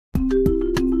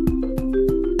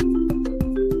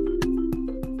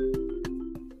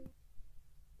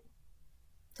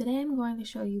to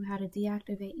show you how to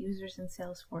deactivate users in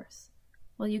Salesforce.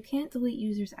 While you can't delete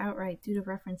users outright due to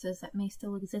references that may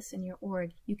still exist in your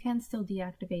org, you can still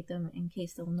deactivate them in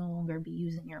case they'll no longer be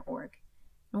using your org.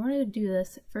 In order to do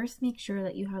this, first make sure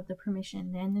that you have the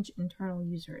permission Manage Internal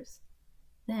Users.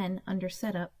 Then, under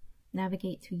Setup,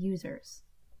 navigate to Users.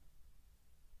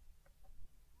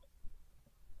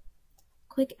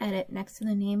 Click Edit next to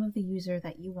the name of the user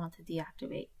that you want to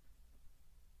deactivate.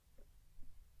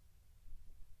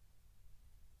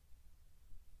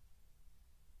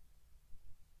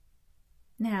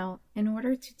 Now, in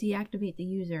order to deactivate the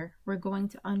user, we're going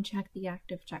to uncheck the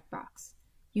active checkbox.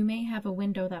 You may have a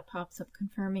window that pops up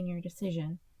confirming your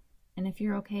decision, and if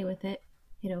you're okay with it,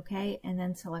 hit OK and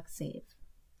then select Save.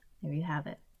 There you have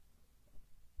it.